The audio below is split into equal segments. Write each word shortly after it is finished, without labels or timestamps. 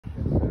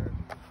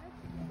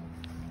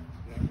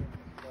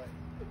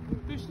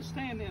Who's to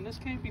stand in? This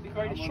can't be the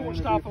greatest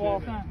shortstop of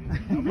all time.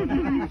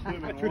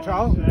 Too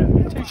tall?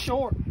 Too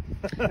short.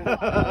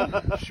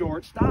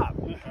 Shortstop.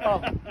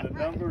 The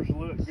numbers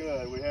look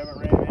good. We haven't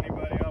ran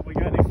anybody up. We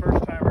got any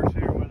first-timers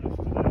here with us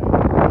today?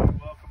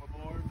 Welcome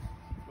aboard,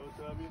 both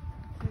of you.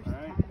 All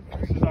right.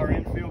 This is our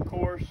infield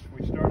course.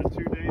 We started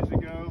 2 days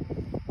ago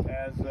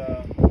as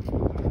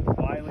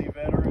wily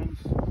veterans.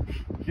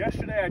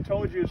 Yesterday I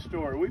told you a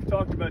story. We've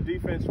talked about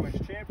defense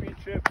wins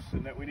championships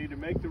and that we need to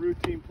make the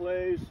routine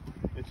plays.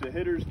 It's a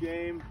hitter's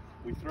game.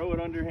 We throw it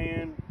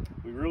underhand.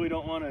 We really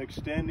don't want to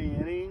extend the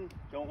inning.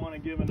 Don't want to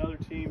give another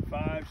team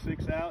 5,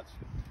 6 outs.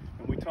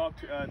 And we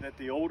talked that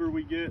the older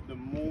we get, the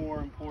more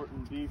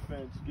important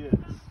defense gets.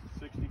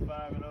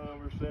 65 and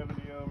over,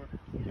 70 over.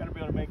 You got to be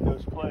able to make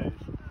those plays.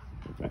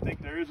 I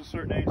think there is a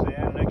certain age they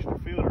add an extra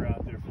fielder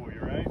out there for you,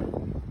 right?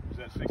 Is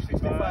that 65?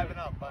 65 and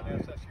up on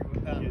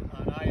SSU,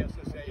 on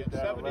ISSA, and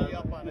 70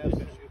 up on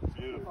SSU.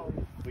 Beautiful.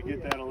 We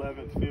get that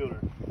 11th fielder.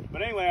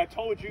 But anyway, I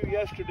told you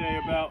yesterday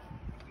about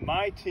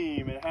my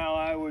team and how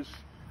I was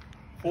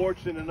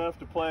fortunate enough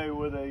to play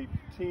with a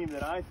team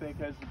that I think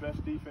has the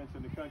best defense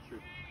in the country.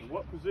 And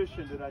what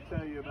position did I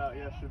tell you about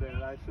yesterday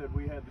that I said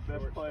we had the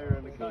best player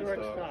in the country?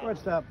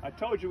 Shortstop. I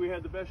told you we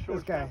had the best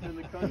shortstop in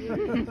the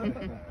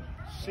country.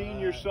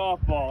 Senior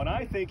softball, and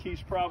I think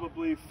he's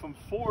probably from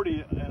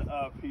 40 and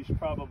up, he's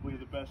probably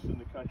the best in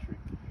the country.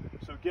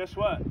 So guess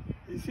what?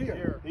 He's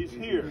here. He's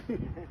here.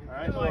 All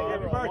right. So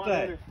Happy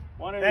birthday.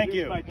 Want to Thank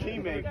introduce you. my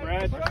teammate,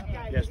 Brad.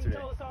 Yesterday.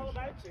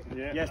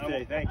 Yeah,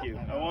 Yesterday, thank you.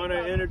 I want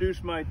to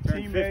introduce my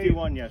Turned teammate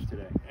 51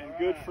 yesterday. and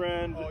good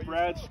friend,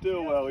 Brad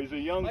Stillwell. He's a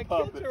young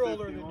pup at 51.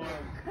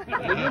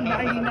 You're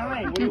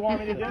 99. What do you want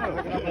me to do?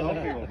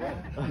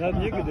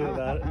 Nothing you can do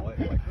about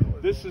it.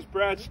 This is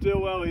Brad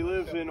Stillwell. He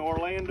lives in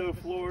Orlando,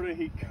 Florida.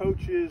 He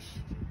coaches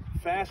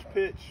fast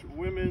pitch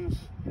women's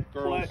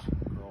girls.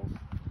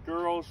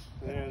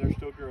 Yeah, there's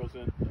still girls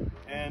in.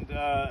 And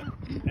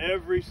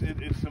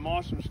it's some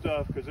awesome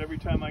stuff because every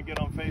time I get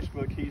on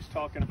Facebook, he's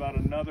talking about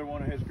another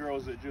one of his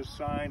girls that just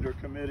signed or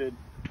committed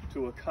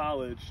to a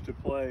college to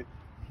play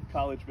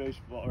college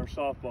baseball or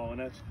softball. And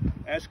that's,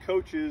 as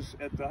coaches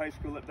at the high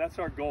school, that's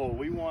our goal.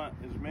 We want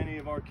as many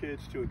of our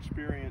kids to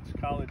experience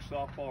college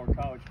softball or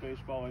college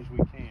baseball as we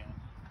can.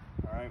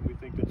 All right, we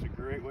think that's a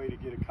great way to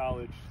get a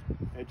college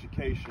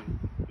education,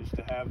 is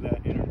to have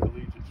that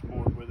intercollegiate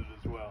sport with it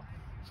as well.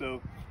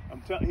 So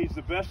he's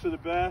the best of the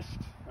best.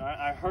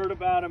 I heard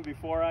about him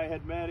before I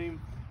had met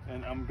him,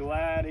 and I'm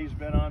glad he's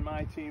been on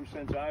my team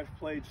since I've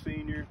played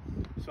senior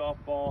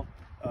softball.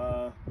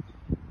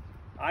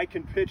 I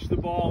can pitch the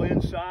ball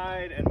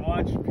inside and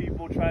watch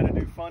people try to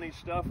do funny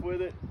stuff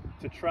with it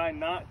to try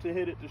not to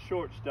hit it to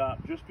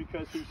shortstop just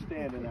because he's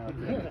standing out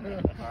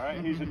there. All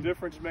right, he's a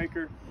difference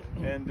maker,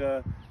 and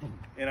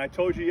I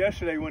told you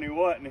yesterday when he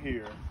wasn't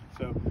here.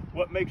 So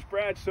what makes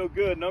Brad so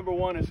good, number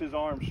one, is his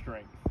arm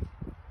strength.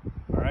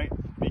 All right,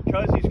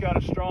 because he's got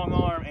a strong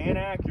arm and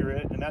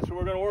accurate, and that's what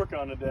we're going to work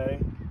on today.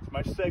 It's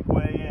my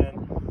segue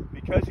in.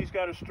 Because he's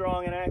got a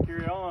strong and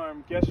accurate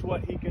arm, guess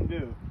what he can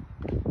do?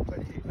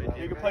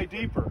 He can play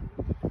deeper.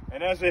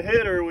 And as a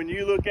hitter, when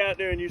you look out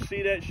there and you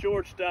see that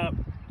shortstop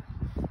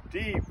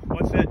deep,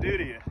 what's that do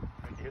to you?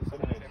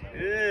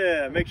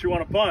 Yeah, it makes you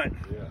want to bunt.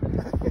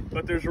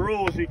 But there's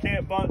rules. You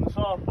can't bunt in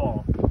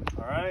softball.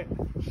 All right?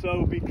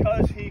 So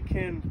because he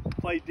can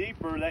play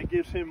deeper, that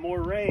gives him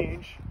more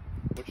range,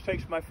 which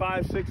takes my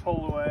 5-6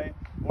 hole away,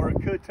 or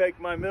it could take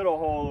my middle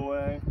hole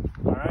away.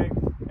 All right?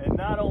 And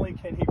not only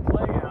can he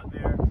play out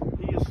there,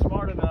 he is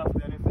smart enough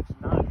that if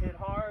it's not hit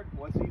hard,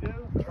 what's he do?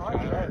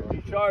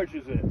 He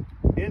charges it.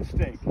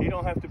 Instinct. He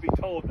don't have to be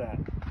told that.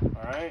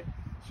 All right?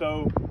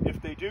 So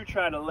if they do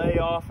try to lay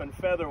off and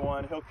feather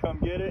one, he'll come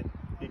get it.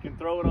 He can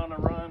throw it on a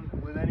run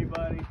with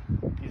anybody.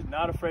 He's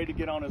not afraid to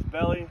get on his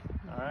belly.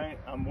 All right,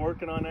 I'm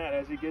working on that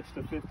as he gets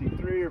to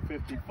 53 or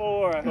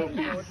 54. I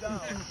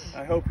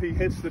hope he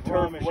hits the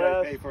turf west.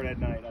 I pay for that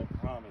night, I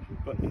promise you.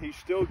 But he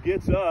still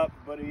gets up,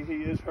 but he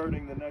is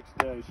hurting the next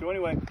day. So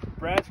anyway,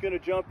 Brad's going to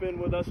jump in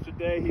with us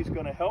today. He's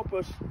going to help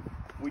us.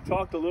 We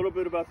talked a little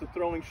bit about the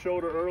throwing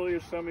shoulder earlier.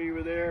 Some of you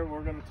were there.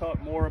 We're going to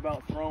talk more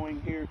about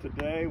throwing here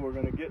today. We're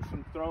going to get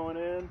some throwing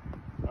in.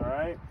 All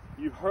right.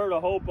 You've heard a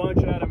whole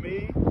bunch out of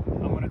me.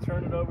 I'm going to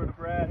turn it over to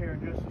Brad here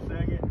in just a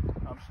second.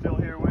 I'm still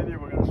here with you.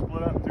 We're going to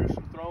split up and do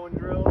some throwing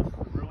drills.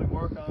 Really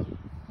work on,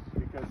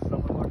 because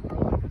some of our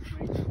throwing this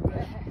week is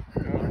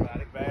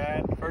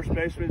bad. First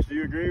basemen, do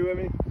you agree with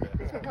me?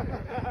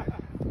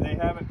 They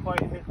haven't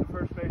quite hit the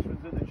first basemen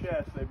in the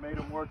chest. They've made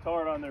them work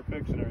hard on their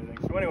picks and everything.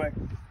 So anyway,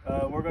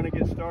 we're going to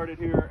get started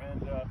here.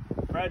 And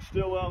Brad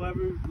Stillwell,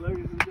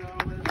 ladies and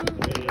gentlemen.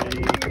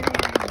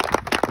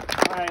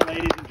 All right,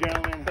 ladies and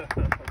gentlemen.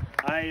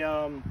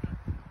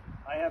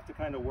 I have to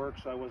kind of work,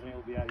 so I wasn't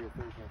able to be out here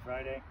Thursday and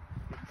Friday.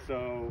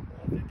 So,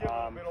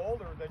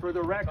 for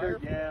the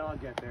record, yeah, I'll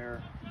get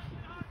there.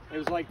 It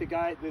was like the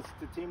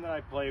team that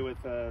I play with,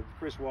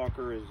 Chris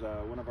Walker is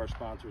one of our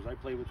sponsors. I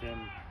played with him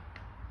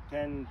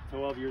 10,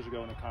 12 years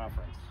ago in a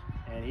conference.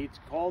 And he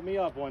called me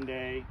up one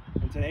day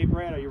and said, "Hey,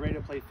 Brad, are you ready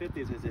to play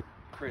 50s?" I said,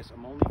 Chris,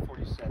 I'm only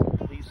 47.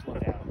 Please slow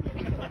down.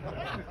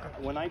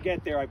 When I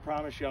get there, I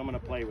promise you I'm going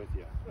to play with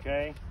you,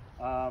 okay?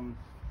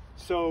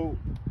 So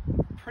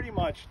pretty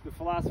much the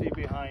philosophy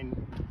behind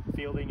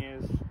fielding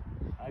is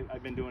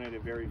I've been doing it a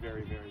very,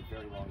 very, very,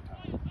 very long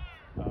time.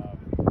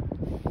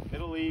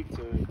 Middle league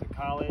to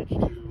college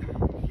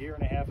to a year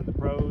and a half at the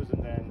pros,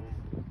 and then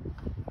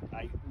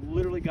I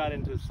literally got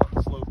into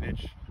slow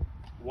pitch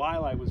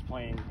while I was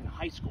playing in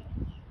high school.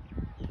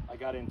 I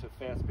got into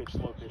fast pitch,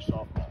 slow pitch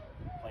softball,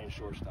 playing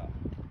shortstop.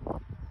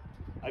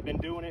 I've been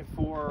doing it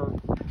for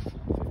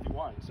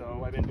 51,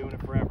 so I've been doing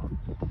it forever.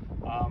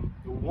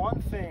 The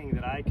one thing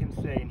that I can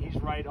say, and he's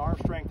right, arm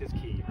strength is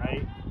key,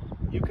 right?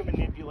 You can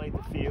manipulate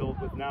the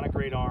field with not a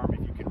great arm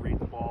if you can read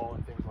the ball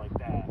and things like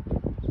that.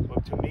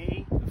 But to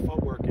me, the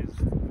footwork is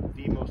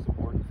the most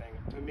important thing.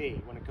 To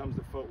me, when it comes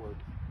to footwork,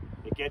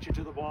 it gets you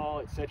to the ball,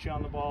 it sets you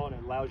on the ball, and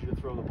it allows you to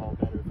throw the ball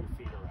better if your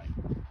feet are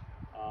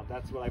right.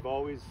 That's what I've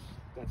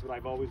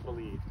always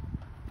believed.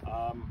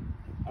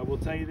 I will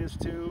tell you this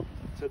too.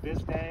 To this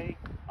day,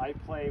 I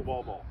play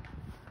wall ball.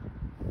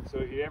 So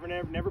if you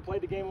never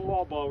played the game of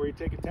wall ball, where you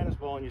take a tennis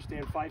ball and you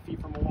stand 5 feet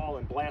from a wall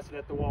and blast it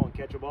at the wall and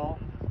catch a ball,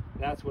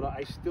 that's what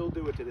I still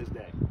do it to this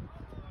day.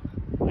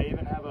 I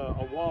even have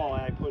a wall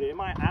I put at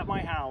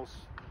my house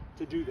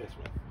to do this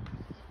with.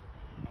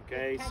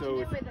 Okay, so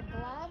it with a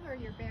glove or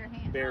your bare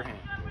hand? Bare hand.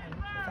 And the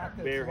fact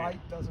that Bare it's light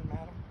hand. doesn't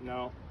matter?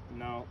 No.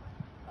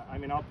 I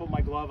mean, I'll put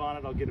my glove on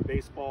it, I'll get a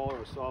baseball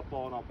or a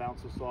softball, and I'll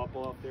bounce the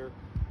softball up there.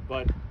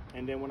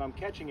 And then when I'm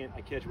catching it,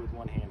 I catch it with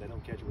one hand. I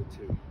don't catch it with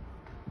two.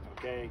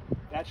 Okay?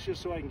 That's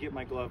just so I can get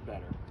my glove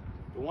better.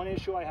 The one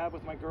issue I have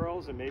with my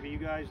girls, and maybe you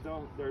guys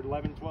don't, they're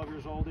 11, 12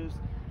 years old, is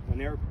when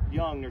they're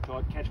young, they're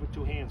taught catch with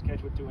two hands,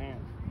 catch with two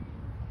hands.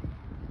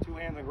 2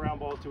 hands on ground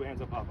balls, 2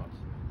 hands on pop-ups.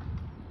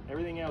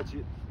 Everything else,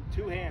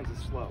 2 hands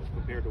is slow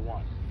compared to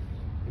 1.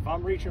 If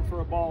I'm reaching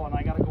for a ball and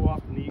I got to go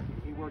off, and he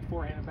worked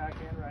forehand and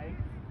backhand, right?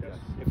 Yes.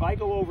 If I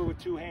go over with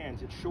 2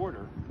 hands, it's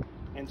shorter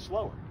and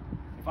slower.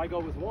 If I go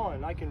with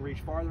 1, I can reach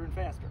farther and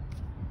faster,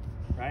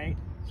 right?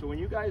 So when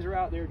you guys are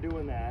out there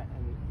doing that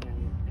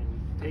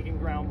and taking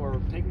ground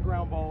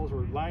balls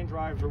or line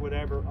drives or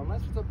whatever,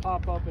 unless it's a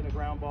pop-up and a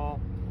ground ball,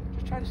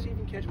 just try to see if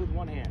you can catch with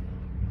 1 hand.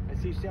 I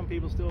see some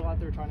people still out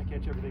there trying to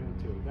catch everything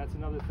with 2. That's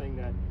another thing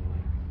that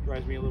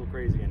drives me a little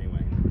crazy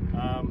anyway.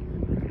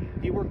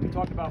 He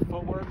talked about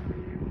footwork,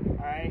 all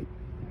right?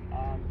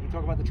 He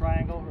talked about the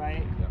triangle,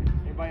 right? Yep.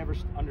 Anybody ever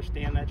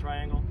understand that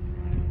triangle?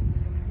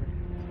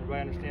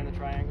 Everybody understand the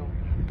triangle?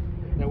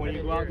 That when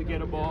you go out to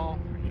get a ball,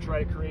 you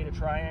try to create a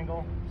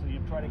triangle. So you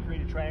try to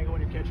create a triangle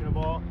when you're catching a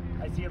ball.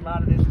 I see a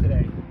lot of this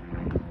today.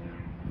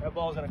 That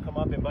ball's gonna come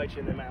up and bite you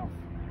in the mouth,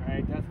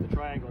 right? That's the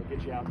triangle that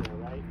gets you out there,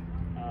 right?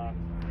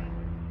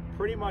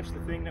 Pretty much the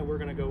thing that we're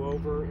gonna go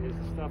over is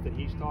the stuff that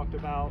he's talked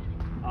about.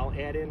 I'll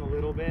add in a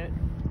little bit,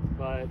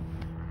 but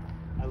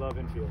I love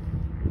infield.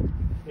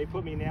 They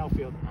put me in the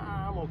outfield,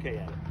 I'm okay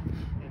at it.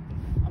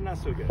 I'm not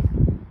so good.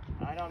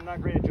 I'm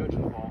not great at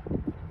judging the ball.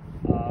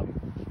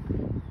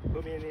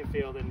 Put me in the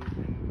infield and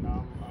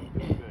I'm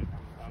doing good.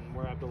 I'm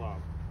where I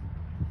belong.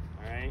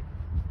 All right.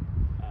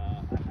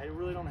 I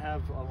really don't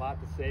have a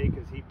lot to say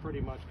because he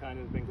pretty much kind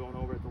of has been going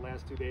over it the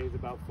last 2 days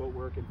about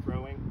footwork and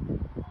throwing.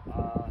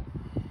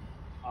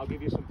 I'll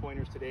give you some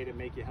pointers today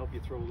to help you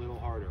throw a little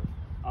harder.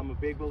 I'm a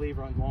big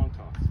believer on long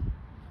toss.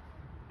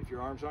 If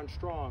your arms aren't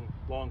strong,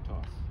 long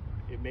toss.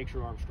 It makes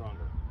your arm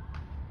stronger.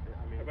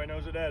 I mean, Everybody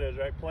knows what that is,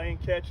 right? Playing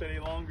catch at a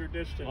longer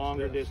distance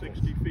than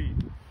 60 feet.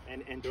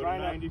 And Go try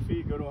to not 90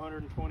 feet, go to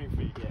 120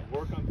 feet. Yeah.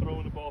 Work on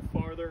throwing the ball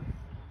farther.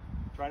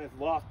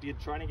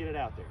 trying to get it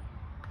out there.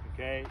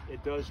 Okay,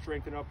 it does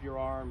strengthen up your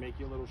arm, make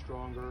you a little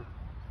stronger.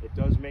 It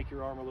does make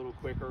your arm a little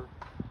quicker.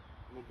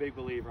 I'm a big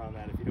believer on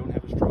that. If you don't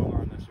have a strong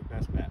arm, that's your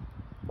best bet.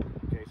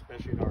 Okay,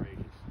 especially at our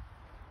ages.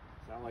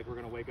 It's not like we're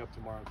going to wake up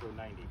tomorrow and throw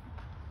 90.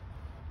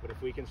 But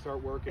if we can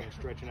start working and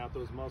stretching out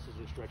those muscles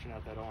and stretching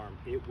out that arm,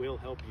 it will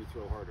help you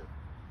throw harder.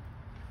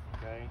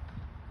 Okay?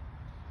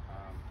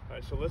 All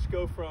right, so let's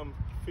go from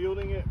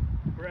fielding it,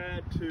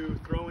 Brad, to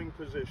throwing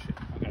position.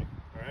 Okay.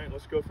 All right,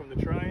 let's go from the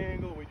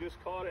triangle. We just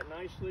caught it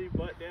nicely,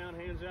 butt down,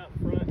 hands out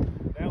in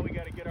front. Now we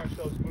got to get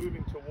ourselves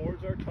moving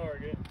towards our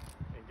target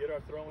and get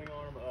our throwing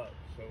arm up.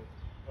 So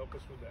help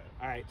us with that.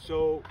 All right,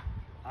 so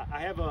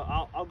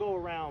I'll go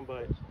around,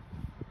 but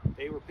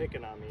they were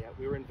picking on me.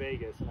 We were in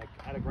Vegas, and I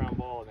had a ground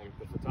ball, and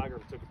the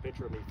photographer took a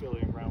picture of me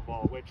fielding a ground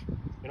ball, which,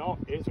 you know,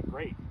 isn't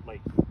great. Like,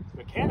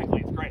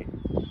 mechanically, it's great,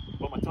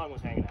 but my tongue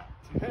was hanging out.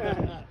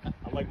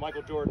 I'm like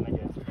Michael Jordan, I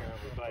guess,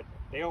 apparently, but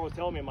they always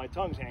tell me my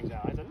tongue hangs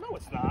out. I said, no,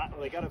 it's not.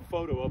 They got a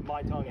photo of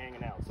my tongue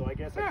hanging out, so I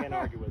guess I can't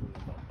argue with them.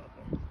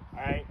 All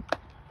right?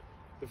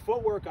 The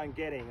footwork I'm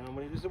getting, and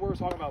this is where we're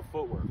talking about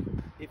footwork.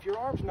 If your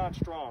arm's not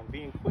strong,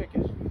 being quick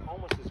is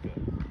almost as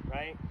good,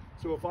 right?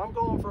 So if I'm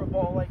going for a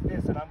ball like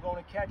this and I'm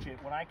going to catch it,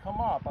 when I come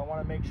up, I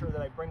want to make sure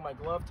that I bring my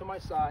glove to my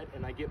side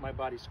and I get my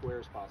body square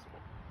as possible,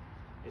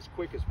 as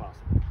quick as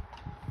possible,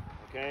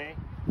 okay?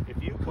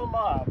 If you come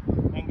up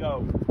and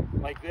go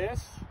like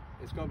this,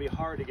 it's going to be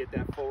hard to get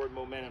that forward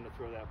momentum to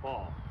throw that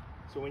ball.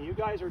 So when you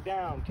guys are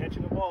down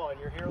catching a ball and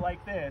you're here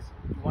like this,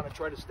 you want to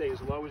try to stay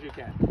as low as you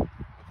can.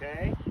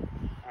 Okay?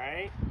 All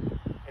right?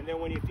 And then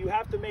if you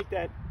have to make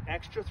that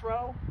extra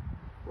throw,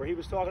 where he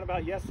was talking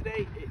about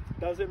yesterday, it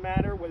doesn't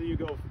matter whether you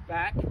go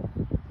back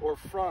or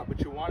front,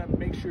 but you want to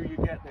make sure you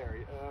get there.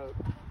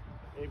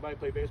 Anybody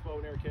play baseball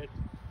when they were kids?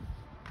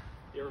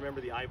 You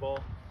remember the eyeball?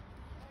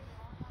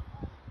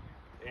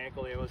 The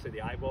ankle, they always say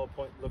the eyeball,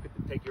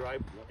 take your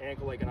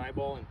ankle like an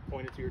eyeball and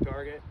point it to your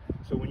target.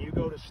 So when you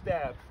go to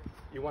step,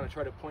 you want to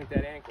try to point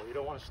that ankle. You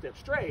don't want to step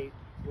straight,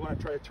 you want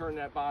to try to turn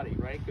that body,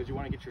 right? Because you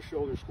want to get your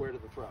shoulders square to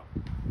the throw.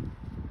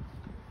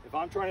 If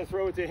I'm trying to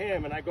throw it to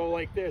him and I go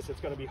like this, it's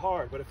going to be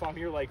hard. But if I'm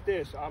here like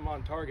this, I'm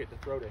on target to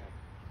throw to him.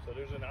 So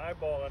there's an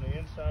eyeball on the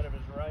inside of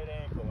his right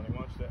ankle, and he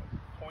wants to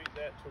point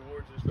that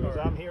towards his So target.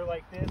 as I'm here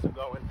like this, I'm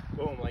going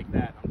boom like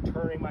that. I'm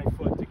turning my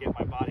foot to get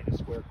my body to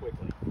square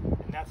quickly.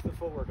 And that's the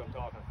footwork I'm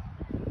talking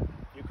about.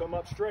 You come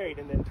up straight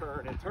and then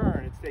turn and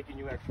turn, it's taking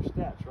you extra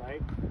steps,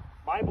 right?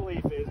 My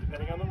belief is,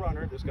 depending on the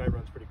runner, this guy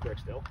runs pretty quick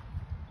still.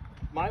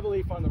 My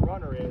belief on the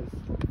runner is,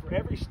 for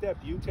every step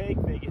you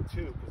take, they get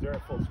 2 because they're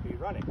at full speed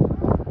running.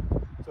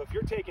 So if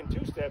you're taking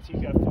 2 steps,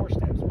 he's got 4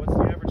 steps. What's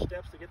the average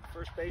steps to get to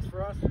first base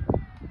for us?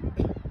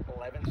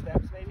 11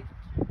 steps maybe,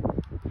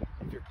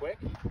 if you're quick.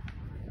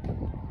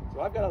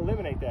 So I've got to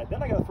eliminate that.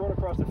 Then I got to throw it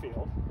across the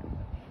field.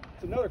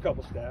 It's another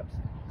couple steps.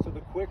 So the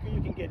quicker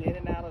you can get in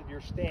and out of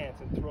your stance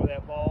and throw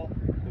that ball,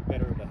 the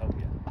better it'll help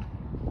you.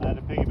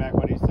 To piggyback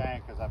what he's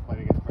saying, because I've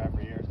played against Brad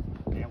for years,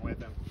 and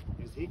with him,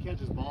 is he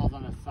catches balls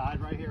on the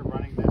side right here,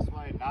 running this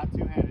way, not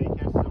two-handed. He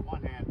catches it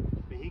one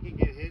hand, but he can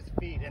get his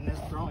feet in this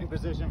throwing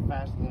position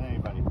faster than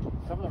anybody.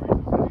 Some of the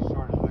reasons is he's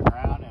short to the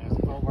ground and his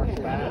footwork's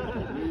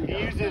bad. He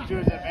uses it to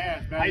his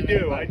advantage. I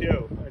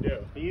do.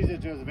 He uses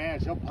it to his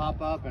advantage. He'll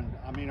pop up and,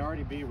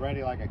 already be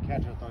ready like a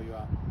catcher to throw you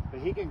out.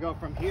 But he can go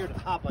from here to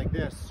hop like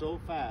this so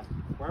fast,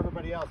 where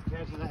everybody else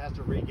catches it, has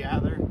to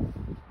regather.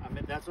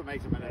 That's what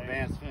makes him an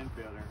advanced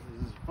infielder.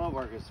 His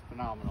footwork is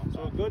phenomenal.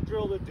 So a good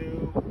drill to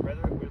do,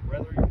 whether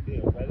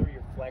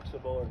you're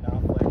flexible or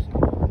not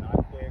flexible or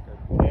not quick or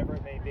whatever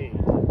it may be.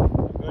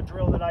 A good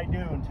drill that I do,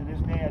 and to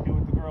this day I do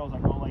with the girls, I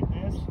go like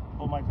this,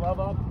 pull my glove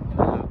up, and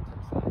I hop to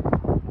the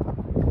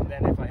side. And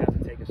then if I have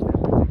to take a step,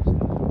 I take a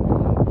step.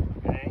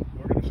 Okay?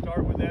 We're going to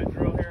start with that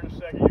drill here in a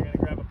second. You're going to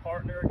grab a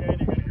partner again.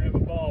 You're going to grab a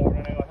ball. We're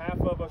going to go half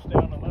of us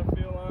down the left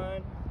field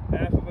line,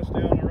 half of us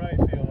down the right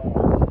field line.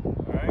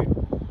 All right?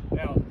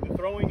 Now, the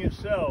throwing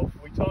itself,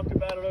 we talked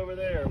about it over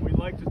there. We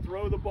like to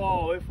throw the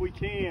ball, if we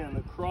can,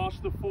 across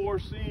the 4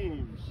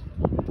 seams.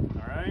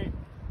 All right?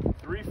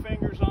 3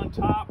 fingers on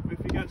top. If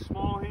you got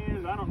small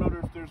hands, I don't know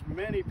if there's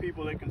many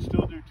people that can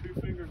still do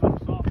 2 fingers on a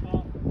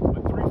softball,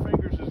 but 3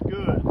 fingers is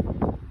good.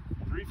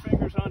 3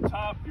 fingers on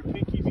top, your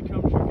pinky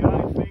becomes your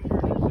guide finger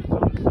and it sits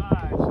on the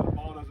side so the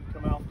ball doesn't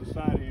come out the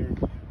side of your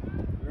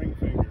ring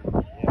finger.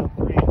 Yeah, I'm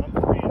 3 and a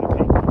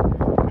pinky.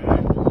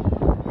 Okay?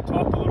 We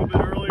talked a little bit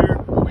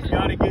earlier, we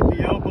got to get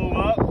the elbow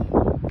up.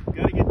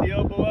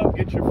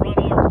 Get your front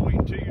arm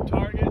pointing to your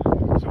target.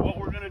 So what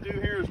we're going to do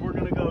here is we're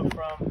going to go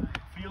from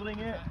fielding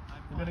it,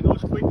 we're going to go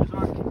as quick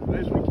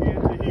as we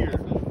can to here.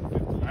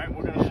 All right,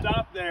 we're going to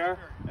stop there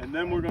and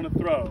then we're going to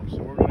throw. So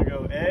we're going to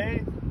go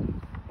A,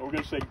 or we're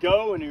going to say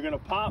go, and you're going to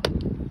pop,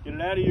 get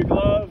it out of your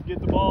glove, get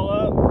the ball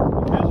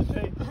up,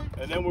 hesitate,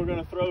 and then we're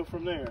going to throw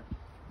from there.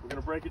 We're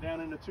going to break it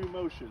down into 2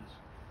 motions.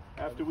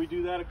 After we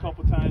do that a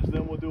couple times,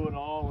 then we'll do it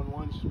all in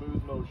one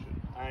smooth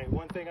motion. All right,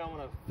 one thing I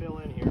want to fill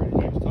in here, is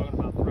I was talking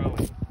about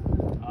throwing.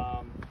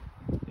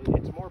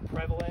 It's more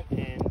prevalent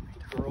in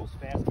girls'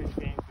 fast pitch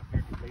games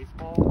compared to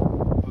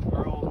baseball. But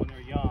girls, when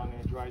they're young,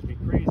 and it drives me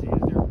crazy,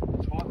 is they're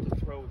taught to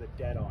throw with a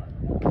dead arm.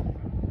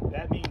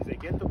 That means they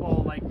get the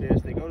ball like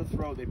this, they go to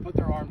throw, they put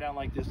their arm down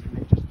like this, and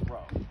they just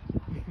throw.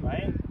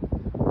 Right?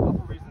 A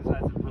couple reasons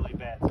that's really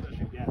bad,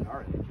 especially again at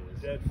our age.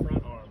 Dead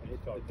front arm.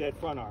 Dead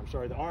front arm.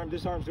 Sorry,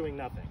 this arm's doing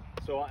nothing.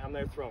 So I'm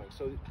there throwing.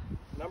 So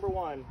number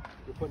one,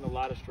 you're putting a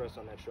lot of stress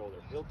on that shoulder.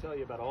 He'll tell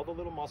you about all the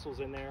little muscles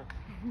in there.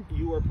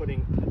 You are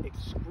putting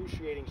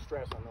excruciating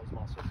stress on those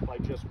muscles by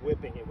just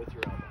whipping it with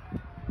your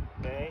elbow.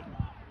 Okay?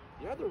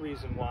 The other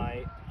reason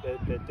why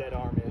the dead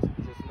arm is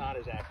it's not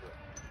as accurate.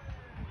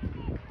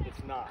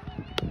 It's not.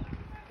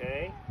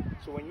 Okay?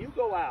 So when you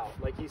go out,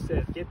 like he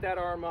says, get that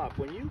arm up.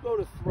 When you go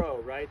to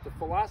throw, right,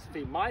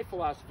 my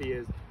philosophy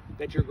is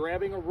that you're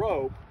grabbing a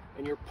rope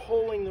and you're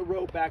pulling the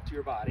rope back to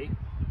your body,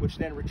 which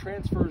then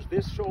transfers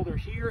this shoulder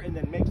here and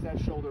then makes that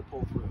shoulder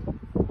pull through.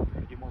 You're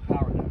going to get more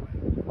power that way.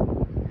 You're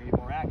going to get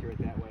more accurate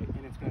that way,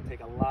 and it's going to take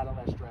a lot of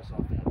less stress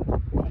off that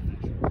shoulder.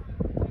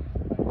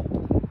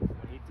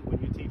 When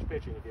you teach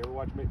pitching, if you ever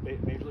watch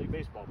Major League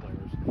Baseball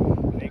players,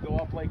 when they go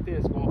up like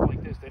this,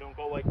 they don't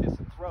go like this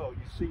and throw.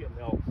 You see them,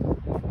 they'll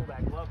pull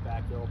that glove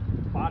back, their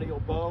body will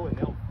bow, and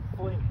they'll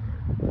fling.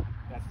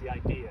 That's the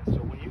idea. So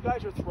when you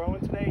guys are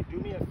throwing today, do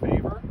me a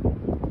favor,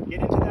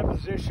 get into that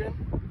position,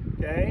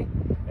 okay?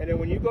 And then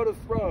when you go to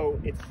throw,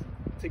 it's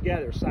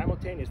together,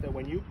 simultaneous. That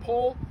when you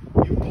pull,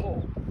 you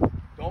pull.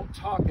 Don't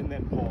tuck and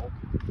then pull.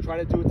 Try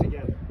to do it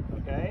together,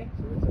 okay?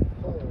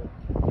 So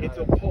it's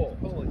a pull. It's a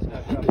pull. It's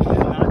not It's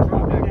not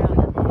dropping down,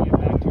 you're moving it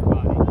back.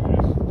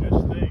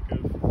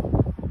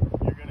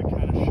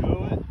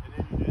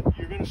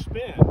 going to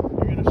spin.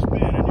 You're going to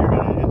spin, and you're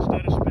going to,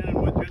 instead of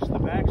spinning with just the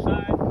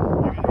backside, you're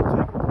going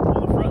to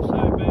pull the front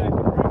side back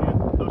and bring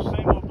in those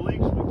same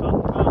obliques we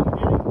talked about in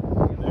hitting.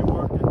 They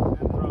work in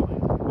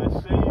throwing. That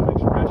same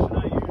expression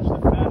I use,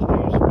 the faster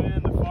you spin,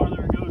 the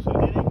farther it goes in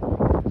hitting.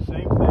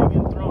 Same thing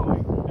in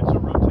throwing. It's a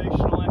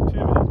rotational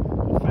activity.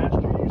 The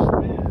faster you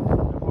spin,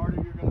 the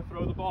harder you're going to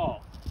throw the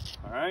ball.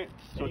 All right?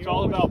 So it's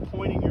all about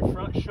pointing your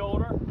front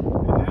shoulder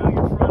and now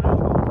your front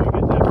elbow. If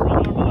you get that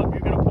front arm up,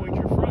 you're going to point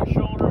your front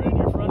shoulder and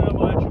your front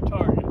elbow at your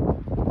target.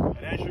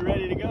 And as you're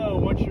ready to go,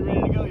 once you're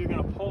ready to go, you're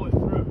going to pull it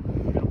through.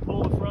 You're going to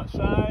pull the front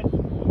side,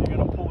 and you're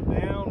going to pull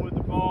down with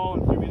the ball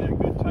and give you that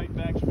good tight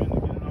backspin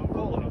to get it over.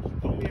 Pull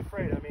it. Don't be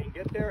afraid. I mean,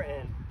 get there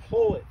and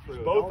pull it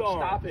through. Both Don't arms.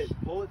 stop it.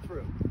 Pull it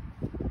through.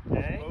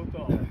 Okay?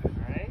 Both arms. All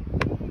right?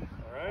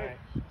 All right.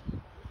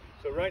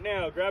 So right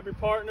now, grab your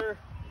partner.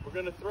 We're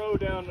going to throw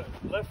down the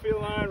left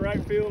field line,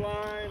 right field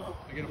line.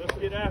 Let's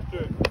get after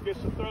it. Let's get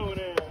some throwing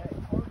in.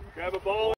 Grab a ball.